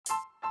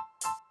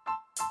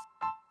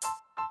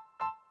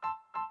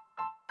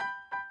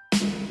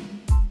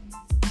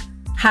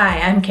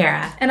Hi, I'm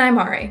Kara, And I'm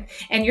Ari,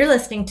 and you're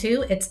listening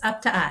to It's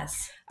Up to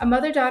Us. a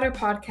mother-daughter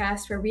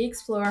podcast where we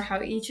explore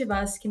how each of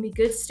us can be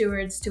good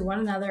stewards to one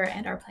another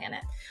and our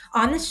planet,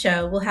 On this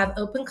show, we'll have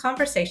open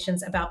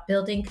conversations about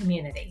building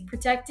community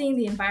protecting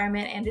the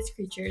environment and its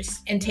creatures.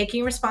 and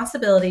taking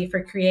responsibility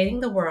for creating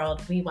the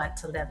world we want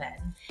to live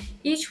in.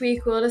 Each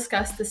week, we'll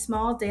discuss the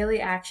small daily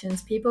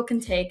actions people can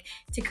take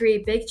to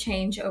create big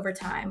change over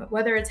time,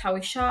 whether it's how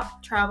we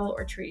shop, travel,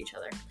 or treat each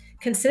other.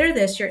 Consider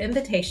this your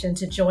invitation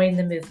to join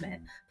the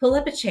movement. Pull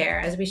up a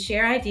chair as we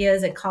share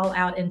ideas and call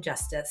out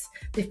injustice.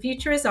 The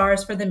future is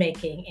ours for the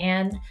making,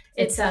 and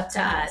it's up to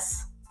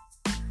us.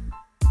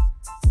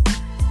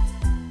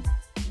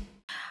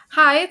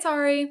 Hi, it's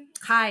Ari.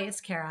 Hi,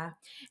 it's Kara.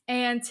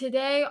 And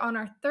today, on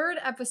our third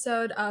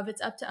episode of It's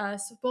Up to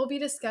Us, we'll be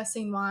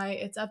discussing why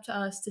it's up to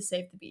us to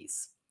save the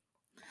bees.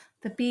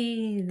 The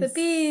bees. The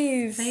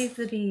bees. Save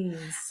the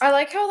bees. I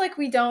like how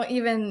we don't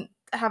even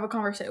have a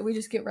conversation. We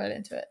just get right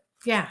into it.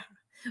 Yeah.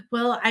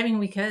 Well, I mean,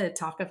 we could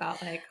talk about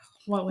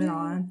what went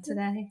on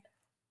today.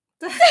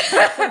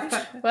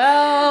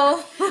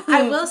 Well,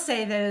 I will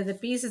say though, the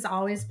bees has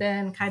always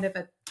been kind of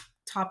a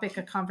topic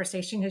of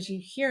conversation because you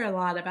hear a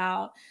lot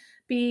about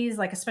bees,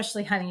 like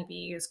especially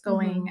honeybees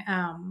going,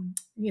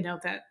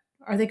 that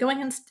are they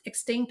going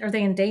extinct? Are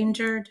they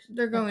endangered?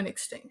 They're going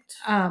extinct.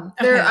 Okay.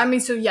 They're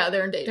endangered.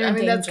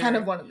 They're That's kind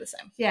of one of the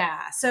same.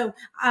 Yeah. So,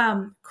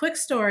 quick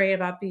story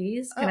about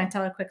bees. Can I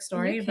tell a quick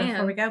story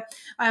before we go?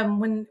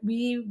 When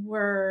we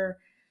were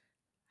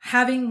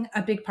having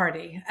a big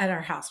party at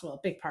our house, well,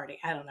 big party,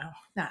 I don't know,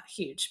 not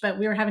huge, but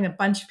we were having a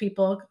bunch of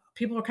people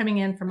were coming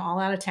in from all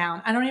out of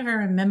town. I don't even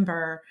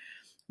remember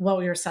what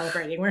we were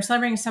celebrating. We were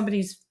celebrating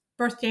somebody's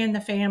birthday in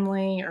the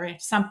family or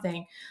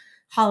something,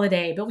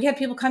 holiday, but we had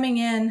people coming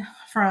in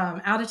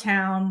from out of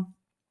town,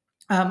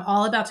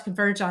 all about to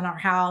converge on our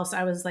house.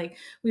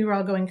 We were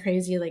all going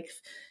crazy, like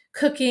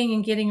cooking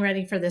and getting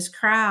ready for this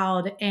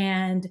crowd.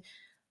 And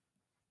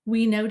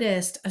we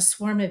noticed a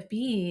swarm of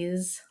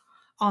bees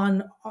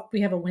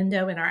we have a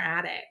window in our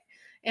attic.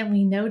 And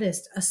we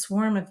noticed a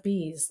swarm of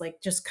bees,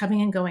 like just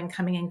coming and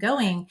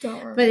going.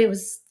 But it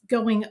was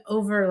going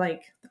over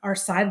like our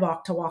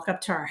sidewalk to walk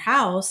up to our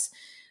house.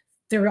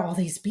 There were all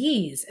these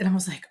bees. And I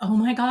was like, oh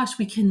my gosh,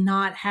 we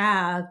cannot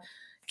have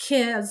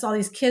all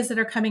these kids that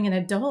are coming in,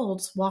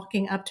 adults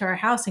walking up to our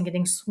house and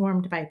getting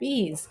swarmed by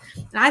bees.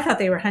 And I thought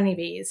they were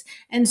honeybees.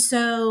 And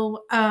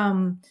so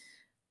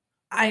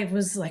I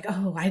was like,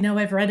 oh, I know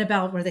I've read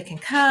about where they can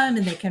come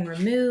and they can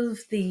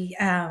remove the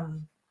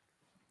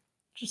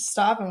Just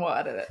stop and we'll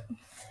edit it.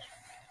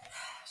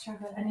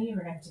 Charlotte, I knew you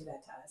were going to do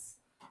that to us.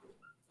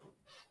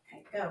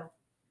 Okay, go.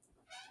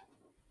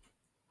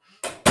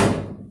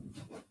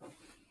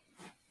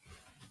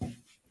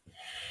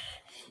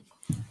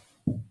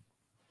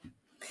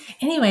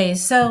 Anyway,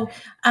 so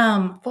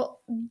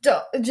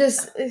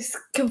just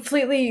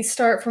completely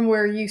start from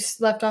where you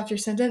left off your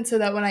sentence so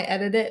that when I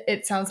edit it,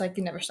 it sounds like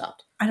you never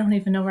stopped. I don't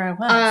even know where I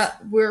was.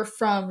 We're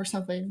from or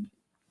something.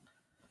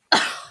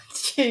 Oh,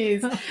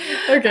 jeez.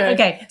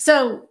 Okay.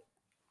 So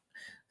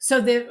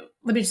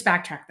let me just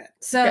backtrack that.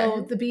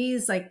 So the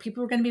bees, like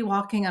people were going to be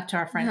walking up to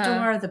our front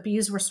door. The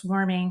bees were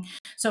swarming.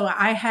 So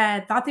I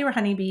had thought they were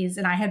honeybees,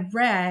 and I had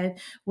read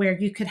where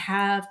you could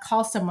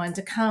call someone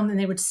to come and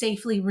they would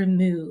safely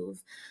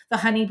remove the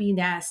honeybee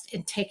nest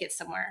and take it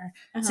somewhere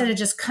instead of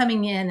just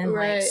coming in and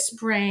like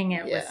spraying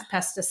it with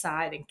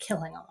pesticide and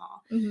killing them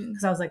all.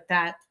 Because I was like,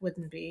 that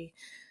wouldn't be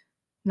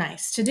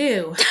nice to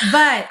do.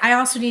 But I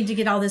also need to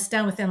get all this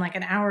done within like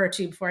an hour or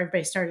two before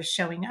everybody started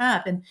showing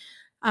up. And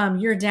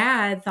your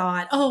dad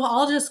thought, oh,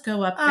 I'll just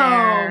go up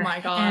there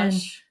and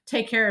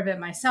take care of it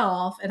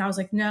myself. And I was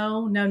like,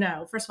 no.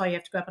 First of all, you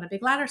have to go up on a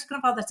big ladder. Second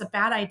of all, that's a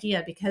bad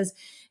idea because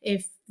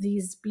if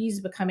these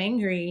bees become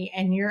angry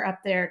and you're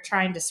up there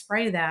trying to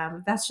spray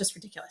them, that's just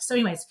ridiculous. So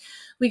anyways,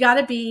 we got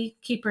a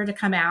beekeeper to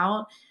come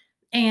out,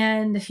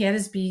 and he had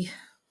his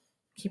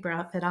beekeeper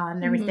outfit on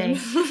and everything.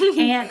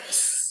 And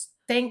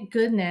thank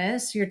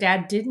goodness your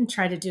dad didn't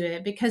try to do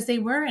it because they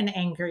were an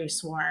angry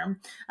swarm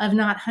of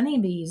not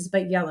honeybees,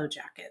 but yellow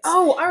jackets.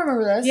 Oh, I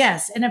remember this.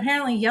 Yes. And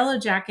apparently yellow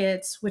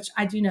jackets, which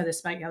I do know this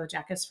about yellow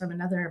jackets from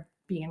another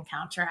bee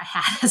encounter I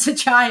had as a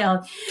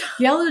child,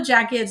 yellow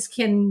jackets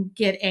can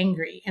get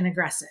angry and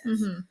aggressive.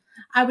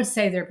 I would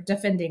say they're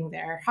defending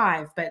their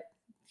hive, but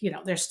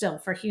they're still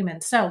for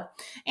humans. So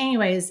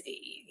anyways,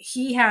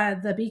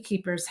 the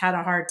beekeepers had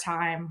a hard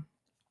time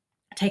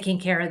taking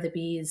care of the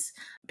bees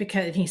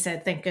because he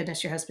said, thank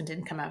goodness your husband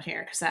didn't come out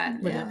here because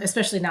that would have,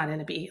 especially not in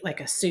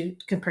a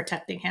suit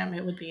protecting him,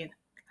 it would be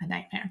a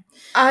nightmare.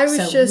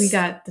 We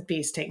got the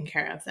bees taken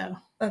care of though.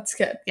 That's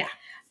good. Yeah.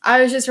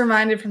 I was just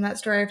reminded from that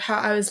story of how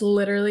I was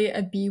literally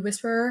a bee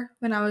whisperer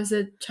when I was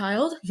a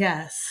child.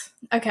 Yes.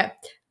 Okay.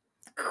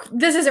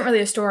 This isn't really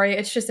a story.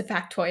 It's just a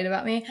factoid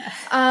about me.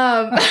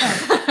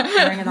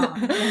 Bring it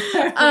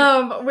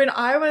on. When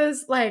I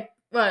was like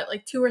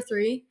 2 or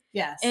 3.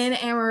 Yes. In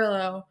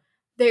Amarillo,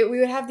 we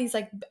would have these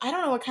I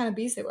don't know what kind of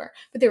bees they were,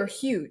 but they were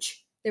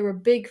huge. They were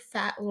big,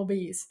 fat little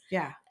bees.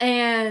 Yeah.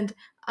 And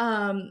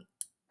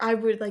I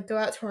would like go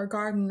out to our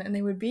garden and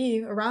they would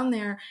be around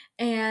there,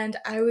 and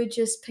I would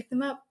just pick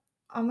them up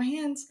on my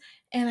hands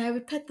and I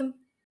would pet them.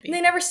 And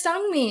they never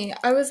stung me.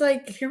 I was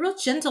like, if you're real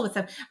gentle with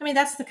them, I mean,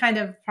 that's the kind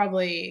of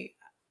probably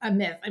a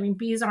myth. I mean,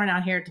 bees aren't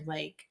out here to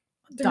like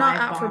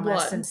dive bomb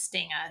us and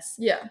sting us.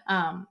 Yeah.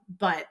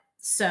 But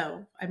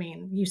so, I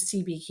mean, you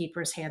see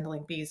beekeepers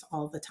handling bees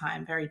all the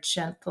time, very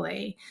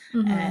gently,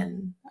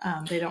 and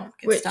they don't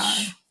get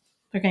stung.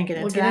 We're going to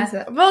get into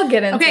that. We'll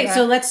get into that. Okay,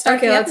 so let's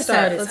start the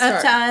episode. It's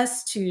up to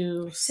us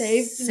to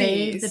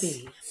save the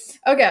bees.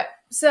 Okay,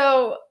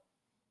 so,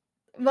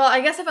 well, I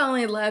guess I've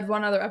only led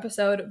one other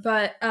episode,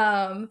 but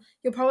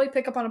you'll probably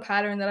pick up on a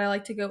pattern that I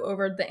like to go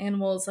over the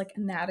animal's like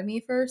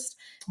anatomy first,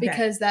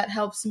 because that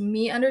helps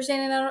me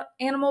understand an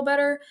animal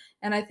better.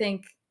 And I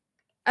think,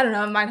 I don't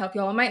know, it might help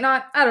y'all, it might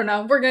not. I don't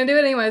know. We're going to do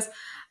it anyways.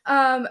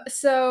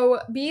 So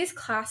bees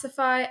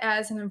classify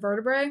as an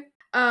invertebrate.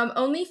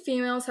 Only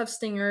females have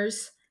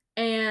stingers.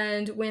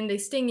 And when they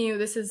sting you,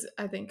 this is,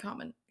 I think,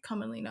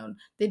 commonly known,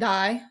 they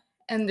die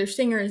and their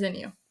stinger is in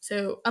you.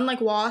 So unlike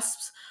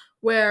wasps,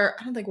 where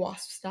I don't think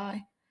wasps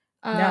die.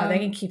 No, they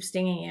can keep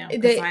stinging you.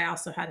 Because I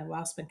also had a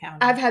wasp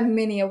encounter. I've had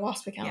many a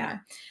wasp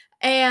encounter.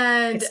 Yeah.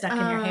 And get stuck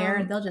in your hair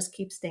and they'll just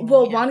keep stinging you.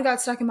 Well, one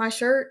got stuck in my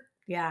shirt.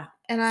 Yeah.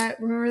 And I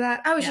remember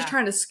that. I was just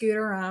trying to scoot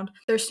around.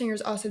 Their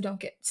stingers also don't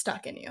get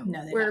stuck in you.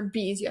 No, they Where don't.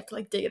 Bees, you have to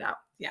like dig it out.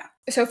 Yeah.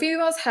 So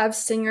females have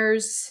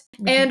stingers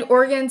and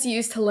organs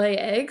used to lay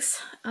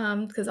eggs,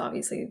 because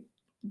obviously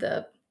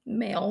the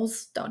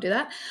males don't do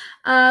that.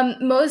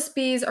 Most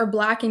bees are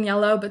black and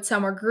yellow, but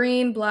some are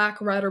green, black,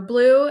 red, or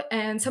blue,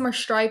 and some are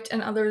striped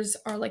and others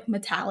are like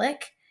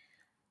metallic,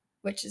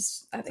 which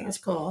is, I think, is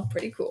cool.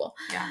 Pretty cool.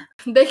 Yeah.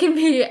 They can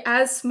be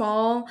as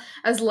small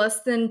as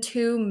less than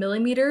 2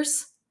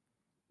 millimeters,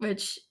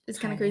 which is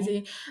kind of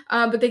crazy.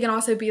 But they can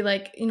also be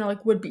like,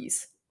 like wood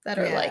bees that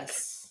are like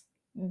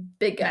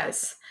big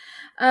guys.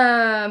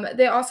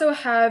 They also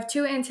have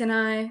 2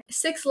 antennae,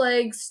 6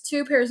 legs,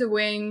 2 pairs of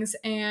wings,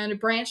 and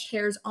branched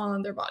hairs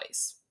on their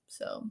bodies.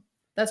 So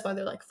that's why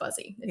they're like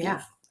fuzzy if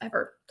you've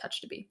ever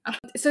touched a bee.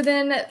 So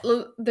then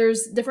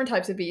there's different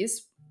types of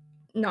bees,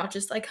 not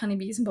just like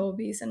honeybees and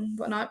bumblebees and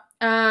whatnot.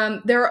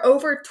 There are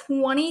over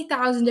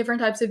 20,000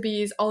 different types of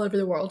bees all over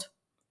the world,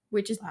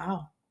 which is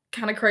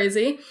kind of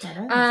crazy.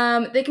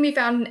 They can be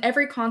found in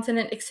every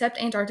continent except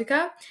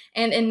Antarctica,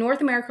 and in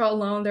North America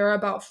alone there are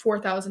about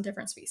 4,000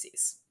 different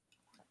species.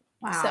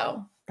 Wow.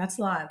 So that's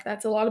a lot.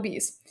 That's a lot of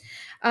bees.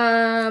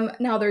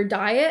 Now their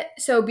diet.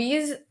 So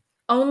bees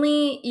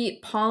only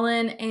eat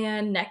pollen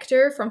and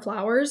nectar from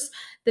flowers.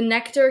 The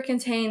nectar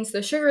contains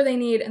the sugar they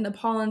need, and the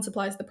pollen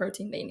supplies the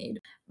protein they need.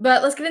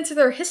 But let's get into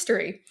their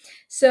history.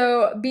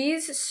 So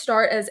bees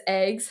start as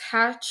eggs,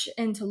 hatch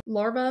into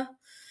larvae,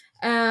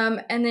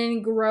 and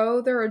then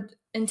grow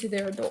into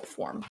their adult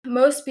form.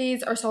 Most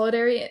bees are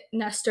solitary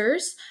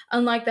nesters,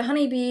 unlike the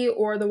honeybee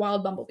or the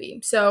wild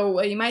bumblebee.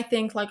 So you might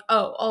think like,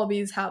 oh, all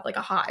bees have like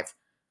a hive.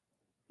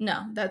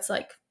 No, that's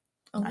like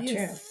only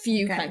a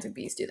few kinds of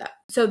bees do that.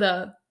 So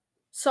the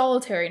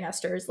solitary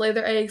nesters lay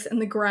their eggs in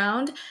the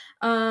ground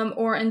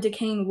or in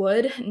decaying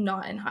wood,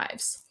 not in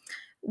hives.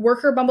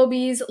 Worker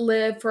bumblebees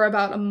live for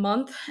about a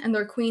month and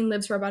their queen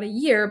lives for about a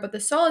year, but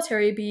the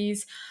solitary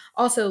bees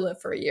also live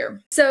for a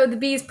year. So the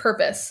bee's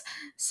purpose.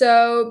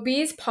 So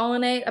bees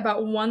pollinate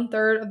about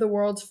 1/3 of the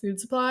world's food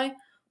supply,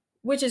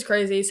 which is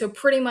crazy. So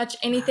pretty much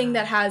anything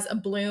that has a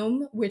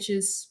bloom, which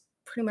is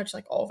pretty much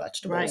like all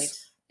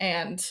vegetables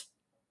and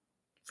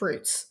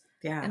fruits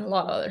and a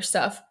lot of other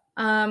stuff,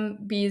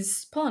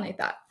 bees pollinate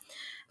that.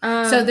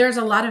 So there's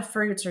a lot of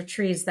fruits or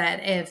trees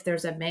that if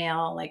there's a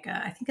male, like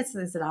I think is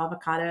it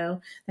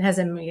avocado that has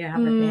a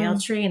male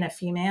tree and a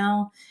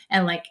female,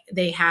 and like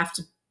they have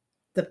to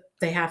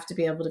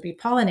be able to be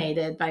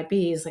pollinated by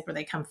bees, like where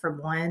they come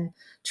from one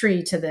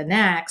tree to the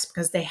next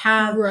because they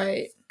have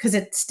because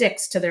it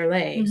sticks to their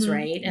legs,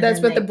 right? And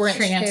that's what the branch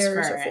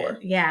hairs are for.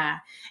 Yeah,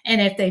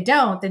 and if they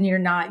don't, then you're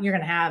going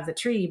to have the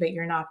tree, but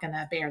you're not going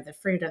to bear the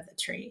fruit of the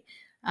tree.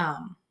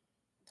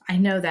 I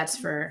know that's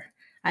for.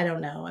 I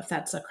don't know if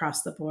that's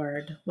across the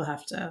board. We'll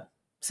have to,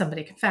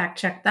 somebody can fact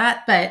check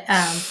that. But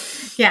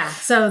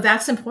so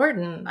that's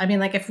important. I mean,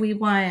 like if we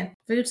want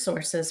food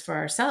sources for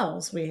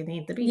ourselves, we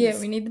need the bees. Yeah,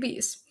 we need the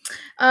bees.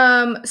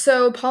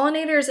 So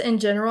pollinators in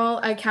general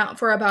account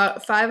for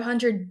about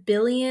 $500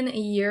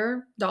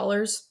 billion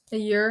dollars a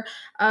year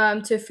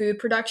to food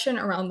production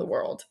around the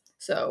world.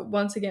 So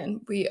once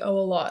again, we owe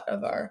a lot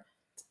of our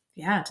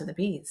to the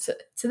bees.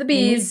 To the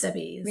bees.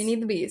 We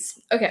need the bees.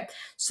 Okay.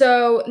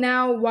 So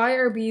now why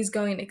are bees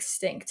going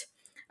extinct?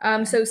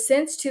 So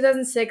since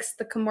 2006,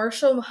 the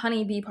commercial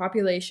honeybee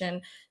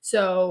population,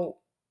 so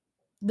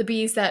the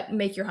bees that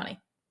make your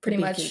honey, pretty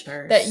much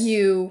that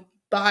you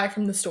buy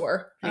from the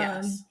store.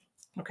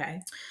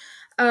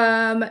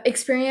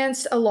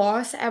 Experienced a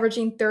loss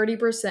averaging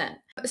 30%.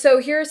 So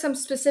here are some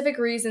specific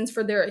reasons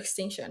for their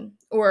extinction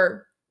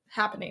or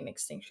happening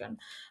extinction.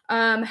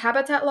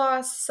 Habitat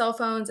loss, cell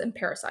phones, and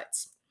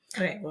parasites.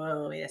 Okay,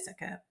 whoa, wait a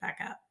second. Back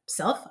up.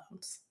 Cell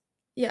phones?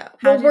 Yeah.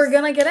 Well, we're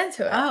going to get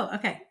into it. Oh,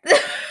 okay.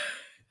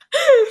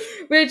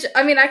 Which,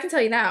 I mean, I can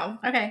tell you now.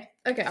 Okay,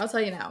 I'll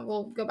tell you now.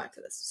 We'll go back to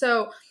this.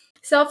 So,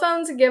 cell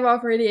phones give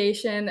off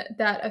radiation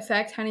that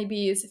affect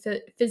honeybees'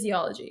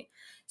 physiology.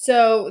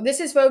 So,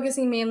 this is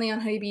focusing mainly on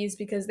honeybees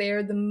because they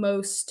are the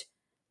most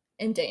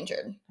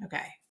endangered.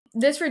 Okay.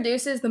 This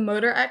reduces the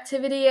motor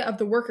activity of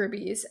the worker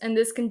bees, and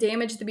this can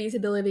damage the bee's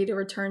ability to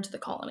return to the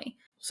colony.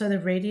 So the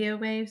radio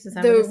waves, is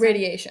that the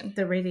radiation?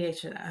 The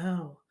radiation.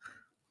 Oh,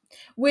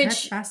 which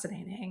that's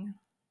fascinating.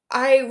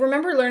 I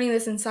remember learning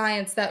this in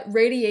science, that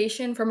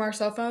radiation from our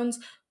cell phones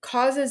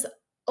causes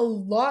a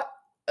lot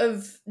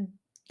of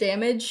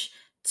damage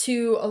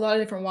to a lot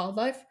of different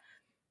wildlife,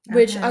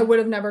 which I would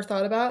have never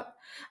thought about.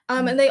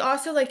 And they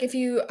also, like,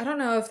 I don't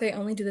know if they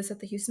only do this at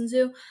the Houston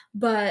Zoo,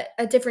 but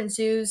at different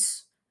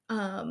zoos,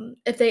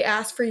 if they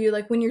ask for you,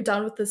 like, when you're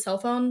done with the cell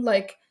phone,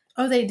 like...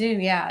 Oh, they do,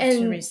 yeah,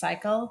 to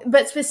recycle.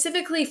 But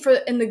specifically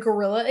in the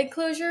gorilla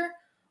enclosure,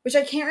 which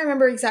I can't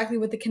remember exactly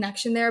what the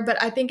connection there, but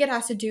I think it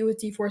has to do with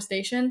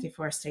deforestation.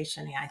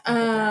 Deforestation, yeah, I think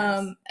it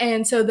does.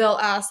 And so they'll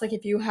ask, like,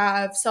 if you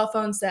have cell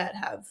phones that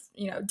have,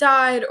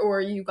 died, or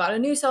you got a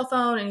new cell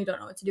phone and you don't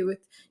know what to do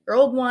with your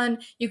old one,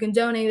 you can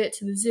donate it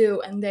to the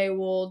zoo and they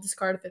will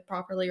discard it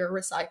properly or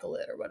recycle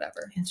it or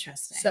whatever.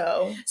 Interesting.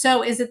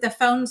 So is it the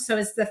phones? So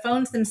it's the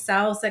phones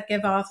themselves that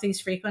give off these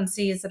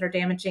frequencies that are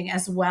damaging,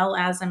 as well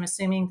as, I'm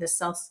assuming, the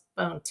cell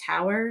phone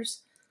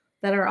towers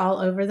that are all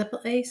over the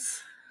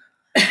place?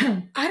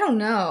 I don't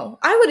know.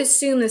 I would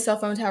assume the cell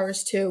phone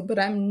towers too, but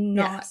I'm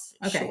not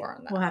sure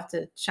on that. We'll have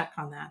to check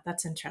on that.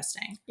 That's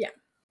interesting. Yeah.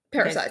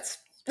 Parasites.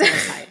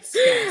 Parasites,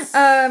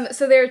 yes.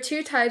 So there are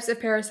two types of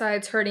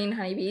parasites hurting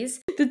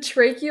honeybees: the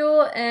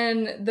tracheal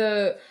and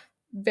the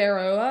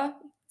varroa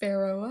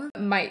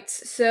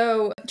mites.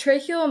 So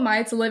tracheal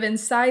mites live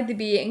inside the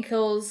bee and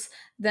kills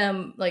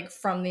them, like,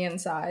 from the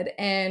inside,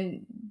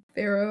 and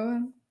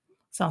varroa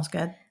sounds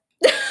good.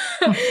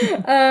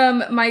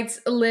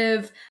 Mites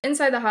live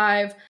inside the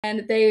hive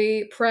and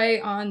they prey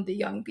on the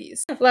young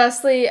bees.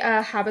 Lastly,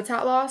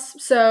 habitat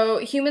loss. So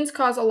humans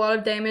cause a lot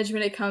of damage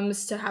when it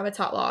comes to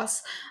habitat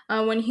loss.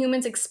 When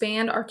humans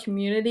expand our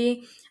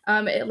community,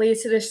 it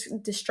leads to the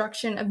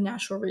destruction of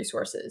natural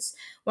resources.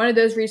 One of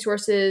those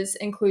resources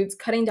includes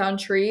cutting down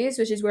trees,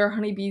 which is where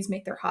honeybees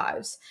make their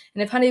hives.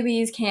 And if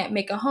honeybees can't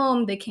make a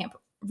home, they can't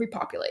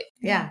repopulate.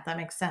 Yeah, that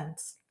makes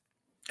sense.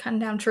 Cutting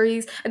down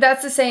trees.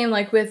 That's the same,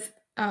 like, with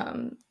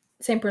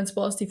same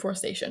principle as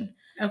deforestation.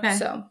 Okay.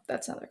 So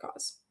that's another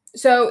cause.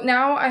 So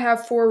now I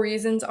have 4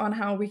 reasons on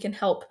how we can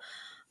help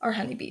our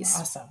honeybees.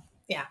 Awesome.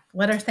 Yeah.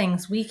 What are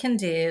things we can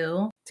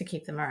do to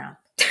keep them around?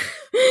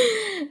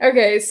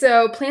 Okay,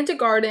 so plant a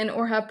garden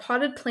or have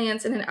potted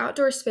plants in an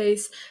outdoor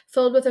space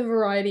filled with a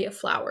variety of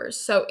flowers.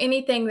 So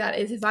anything that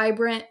is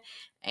vibrant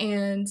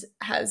and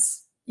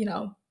has,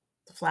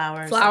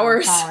 flowers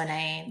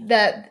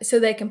pollinate, so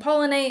they can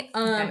pollinate,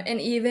 and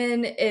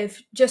even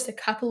if just a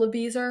couple of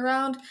bees are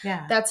around,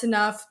 that's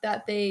enough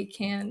that they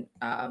can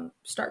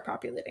start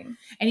populating.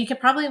 And you could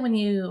probably,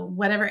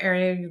 whatever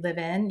area you live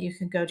in, you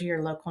can go to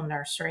your local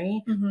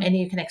nursery and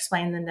you can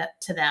explain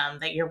to them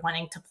that you're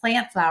wanting to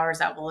plant flowers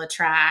that will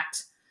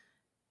attract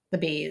the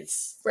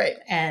bees, right?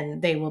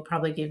 And they will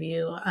probably give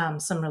you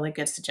some really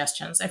good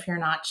suggestions if you're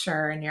not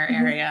sure in your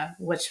area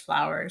which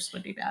flowers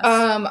would be best.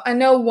 I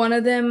know one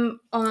of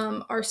them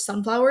are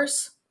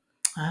sunflowers.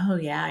 Oh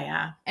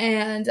yeah.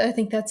 And I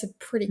think that's a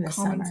pretty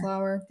common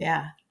flower.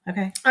 Yeah.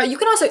 Okay. You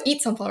can also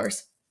eat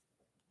sunflowers.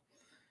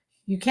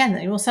 You can.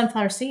 Well,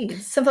 sunflower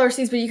seeds,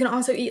 but you can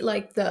also eat,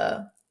 like,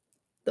 the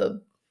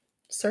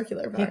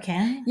circular part. You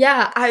can?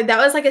 Yeah, that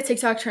was like a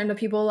TikTok trend of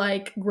people,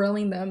 like,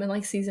 grilling them and,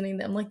 like, seasoning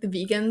them, like the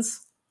vegans.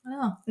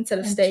 Oh, instead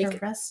of steak.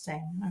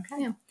 Interesting.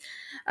 Okay.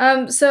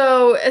 Yeah.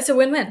 So it's a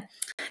win-win.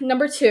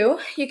 Number 2,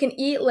 you can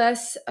eat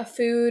less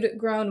food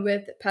grown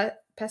with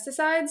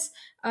pesticides,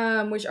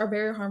 which are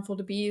very harmful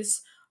to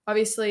bees.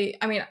 Obviously,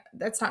 I mean,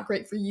 that's not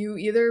great for you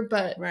either,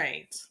 but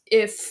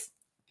if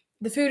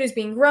the food is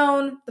being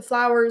grown, the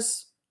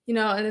flowers, and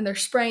then they're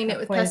spraying it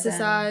with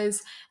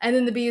pesticides, and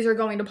then the bees are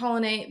going to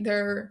pollinate,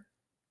 they're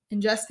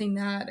ingesting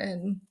that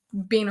and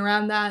being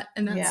around that,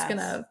 and that's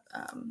gonna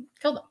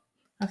kill them.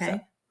 Okay. So.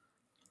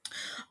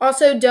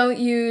 Also, don't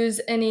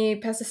use any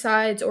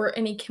pesticides or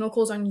any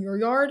chemicals on your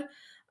yard.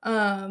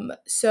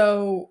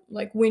 So,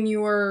 like, when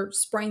you're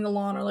spraying the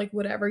lawn or, like,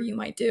 whatever you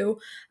might do,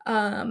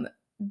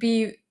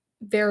 be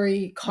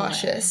very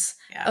cautious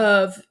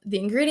of the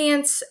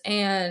ingredients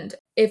and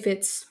if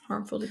it's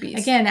harmful to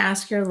bees. Again,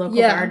 ask your local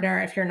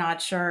gardener if you're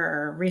not sure,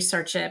 or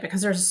research it,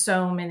 because there's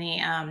so many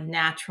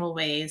natural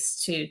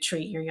ways to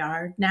treat your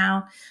yard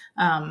now,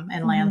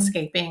 and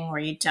landscaping where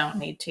you don't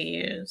need to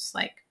use,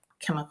 like,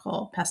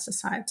 chemical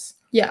pesticides.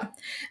 Yeah.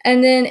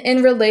 And then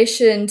in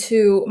relation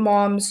to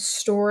Mom's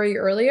story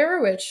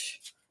earlier, which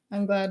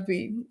I'm glad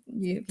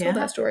you told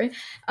that story,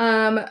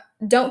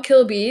 don't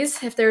kill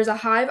bees. If there's a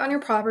hive on your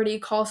property,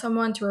 call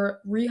someone to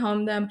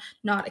rehome them,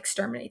 not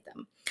exterminate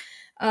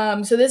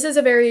them. So this is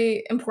a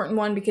very important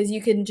one, because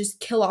you can just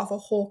kill off a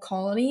whole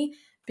colony,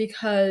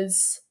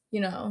 because,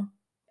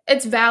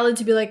 it's valid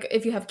to be like,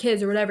 if you have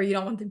kids or whatever, you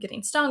don't want them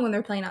getting stung when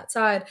they're playing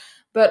outside,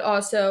 but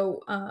also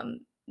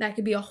that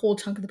could be a whole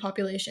chunk of the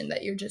population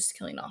that you're just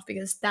killing off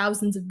because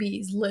thousands of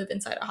bees live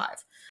inside a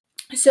hive.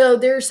 So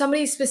there's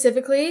somebody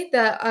specifically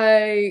that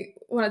I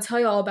want to tell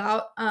you all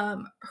about.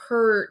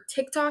 Her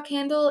TikTok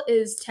handle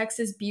is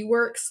Texas Bee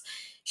Works.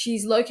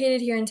 She's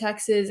located here in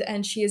Texas,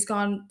 and she has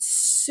gone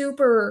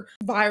super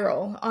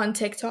viral on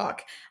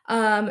TikTok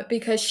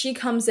because she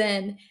comes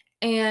in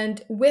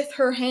and with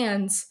her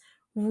hands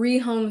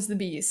rehomes the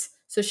bees.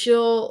 So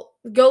she'll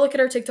go look at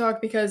her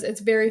TikTok because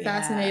it's very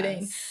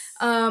fascinating.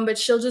 But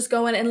she'll just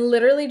go in and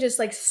literally just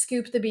like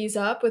scoop the bees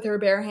up with her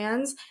bare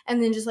hands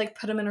and then just like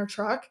put them in her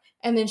truck.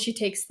 And then she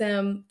takes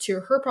them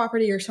to her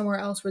property or somewhere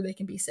else where they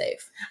can be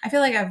safe. I feel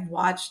like I've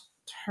watched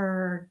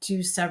her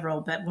do several,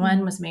 but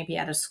one was maybe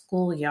at a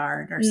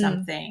schoolyard or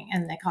something,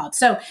 and they called.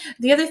 So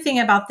the other thing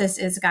about this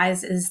is,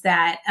 guys, is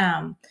that,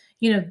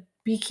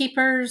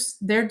 beekeepers,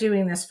 they're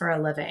doing this for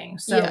a living.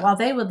 So while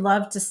they would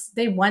love to,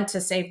 they want to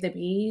save the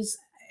bees,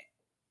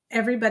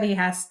 everybody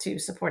has to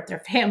support their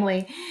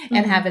family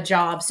and have a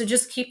job. So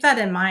just keep that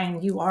in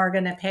mind. You are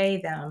going to pay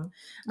them.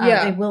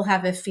 They will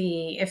have a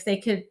fee. If they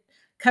could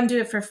come do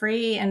it for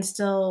free and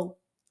still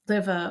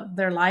live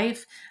their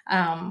life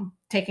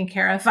taken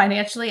care of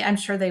financially, I'm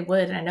sure they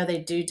would. And I know they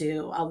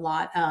do a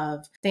lot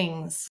of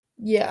things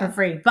for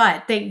free,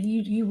 but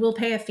you will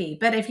pay a fee.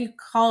 But if you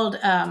called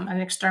an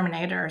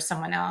exterminator or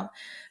someone else,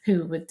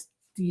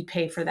 you'd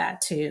pay for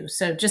that too.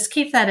 So just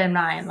keep that in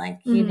mind. Like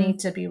you need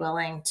to be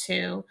willing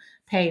to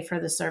pay for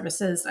the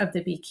services of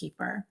the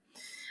beekeeper.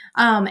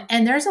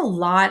 And there's a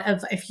lot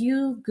of, if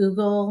you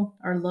Google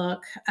or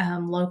look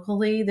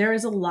locally, there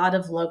is a lot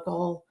of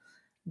local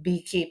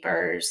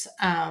beekeepers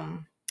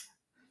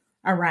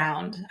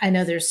around. I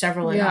know there's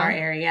several in our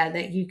area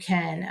that you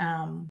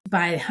can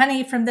buy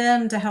honey from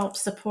them to help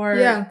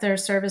support their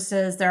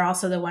services. They're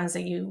also the ones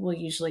that you will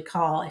usually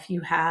call if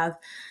you have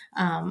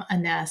a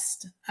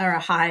nest or a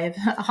hive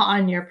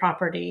on your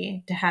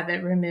property to have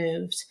it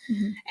removed.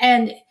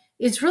 And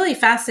it's really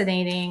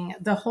fascinating.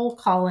 The whole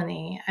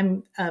colony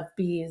of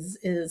bees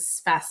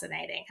is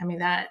fascinating. I mean,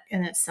 that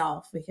in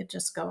itself, we could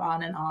just go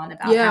on and on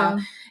about how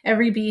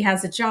every bee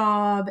has a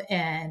job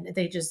and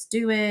they just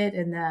do it.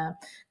 And the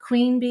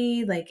queen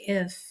bee, like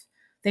if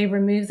they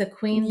remove the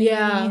queen bee,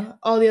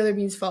 all the other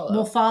bees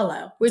will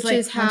follow. Which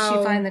is how once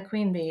you find the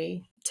queen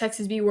bee,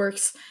 Texas Bee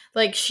Works.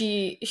 Like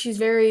she's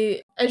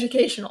very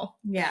educational.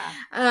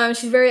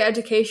 She's very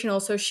educational.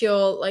 So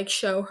she'll like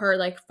show her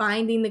like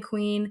finding the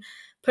queen,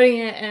 putting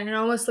it, and it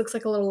almost looks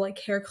like a little like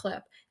hair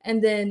clip,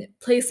 and then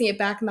placing it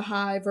back in the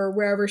hive or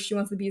wherever she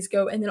wants the bees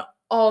go, and then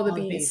all the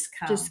bees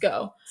just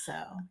go. So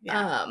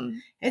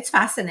it's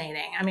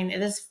fascinating. I mean,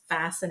 it is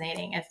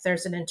fascinating. If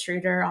there's an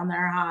intruder on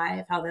their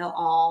hive, how they'll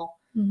all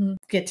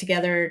get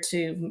together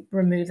to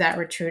remove that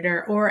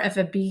intruder, or if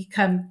a bee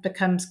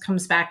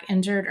comes back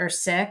injured or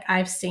sick,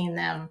 I've seen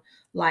them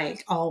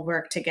like all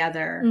work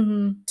together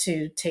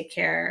to take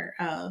care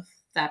of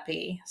that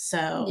bee.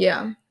 So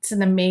it's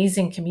an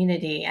amazing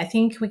community. I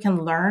think we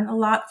can learn a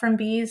lot from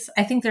bees.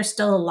 I think there's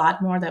still a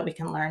lot more that we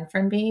can learn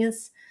from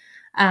bees.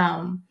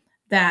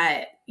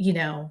 That,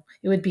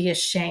 it would be a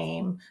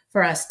shame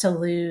for us to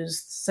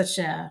lose such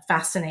a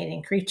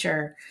fascinating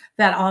creature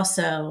that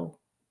also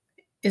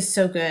is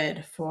so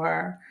good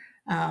for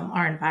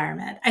our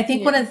environment. I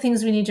think one of the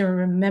things we need to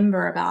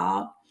remember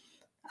about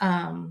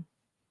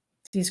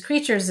these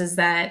creatures is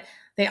that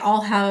they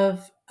all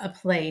have a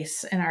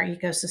place in our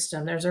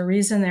ecosystem. There's a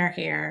reason they're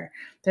here.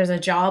 There's a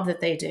job that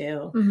they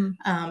do.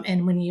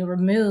 And when you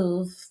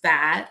remove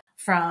that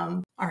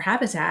from our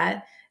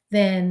habitat,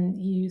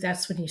 then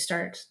that's when you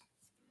start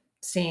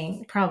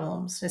seeing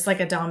problems. It's like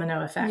a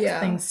domino effect.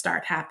 Things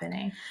start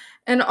happening.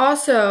 And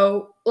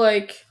also,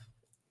 like,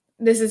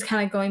 this is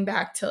kind of going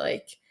back to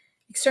like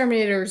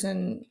exterminators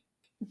and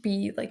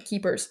bee like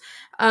keepers.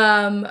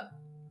 And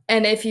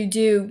if you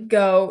do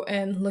go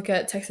and look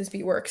at Texas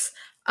Bee Works,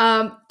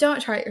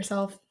 don't try it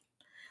yourself.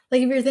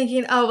 Like if you're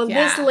thinking, oh, well,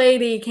 this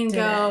lady can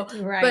go,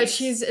 but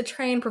she's a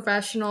trained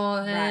professional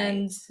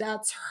and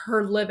that's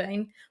her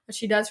living, what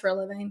she does for a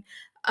living.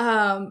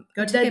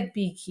 Go take a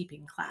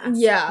beekeeping class.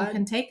 You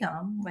can take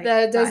them. Like,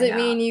 that doesn't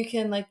mean you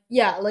can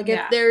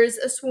if there's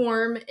a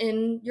swarm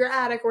in your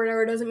attic or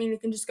whatever, it doesn't mean you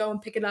can just go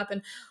and pick it up.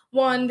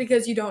 And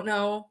because you don't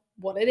know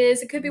what it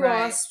is. It could be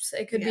wasps.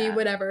 It could be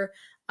whatever.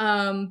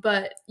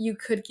 But you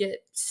could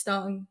get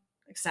stung.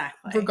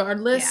 Exactly.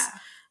 Regardless.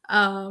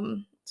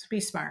 So be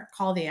smart.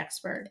 Call the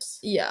experts.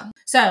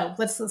 So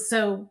let's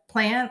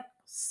plant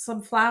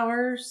some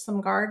flowers, some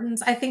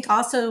gardens. I think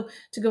also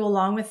to go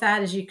along with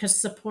that is you could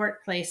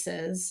support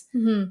places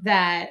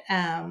that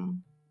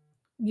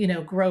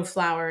grow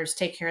flowers,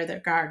 take care of their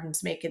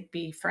gardens, make it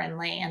bee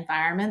friendly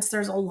environments.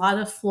 There's a lot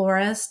of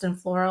florists and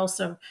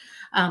florals,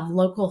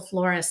 local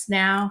florists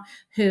now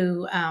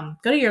who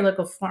go to your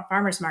local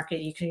farmers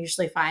market. You can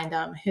usually find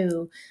them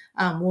who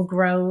will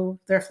grow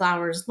their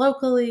flowers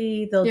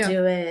locally. They'll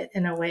do it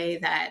in a way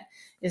that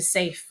is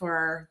safe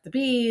for the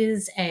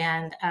bees,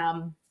 and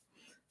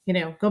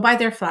go buy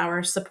their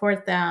flowers,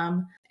 support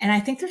them. And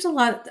I think there's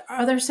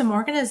are there some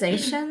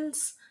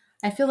organizations?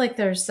 I feel like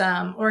there's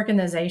some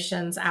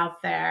organizations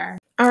out there.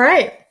 All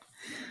right.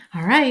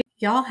 All right.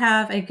 Y'all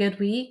have a good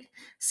week.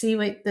 See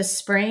what this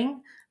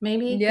spring,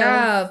 maybe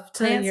go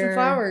plant some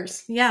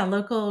flowers.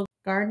 Local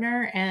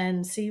gardener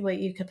and see what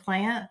you could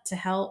plant to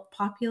help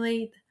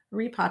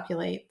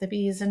repopulate the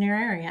bees in your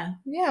area.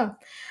 Yeah.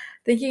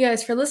 Thank you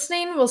guys for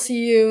listening. We'll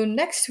see you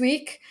next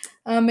week.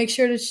 Make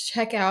sure to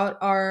check out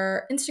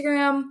our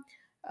Instagram.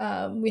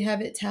 We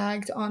have it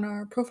tagged on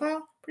our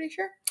profile, pretty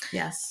sure.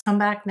 Yes. Come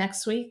back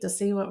next week to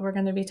see what we're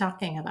going to be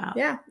talking about.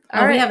 Yeah.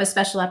 We have a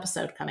special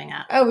episode coming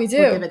up. Oh, we do.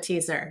 We'll give a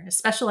teaser. A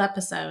special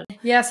episode.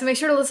 Yeah, so make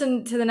sure to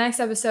listen to the next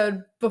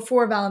episode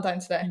before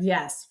Valentine's Day.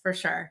 Yes, for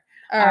sure.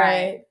 All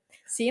right.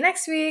 See you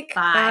next week.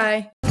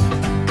 Bye. Bye.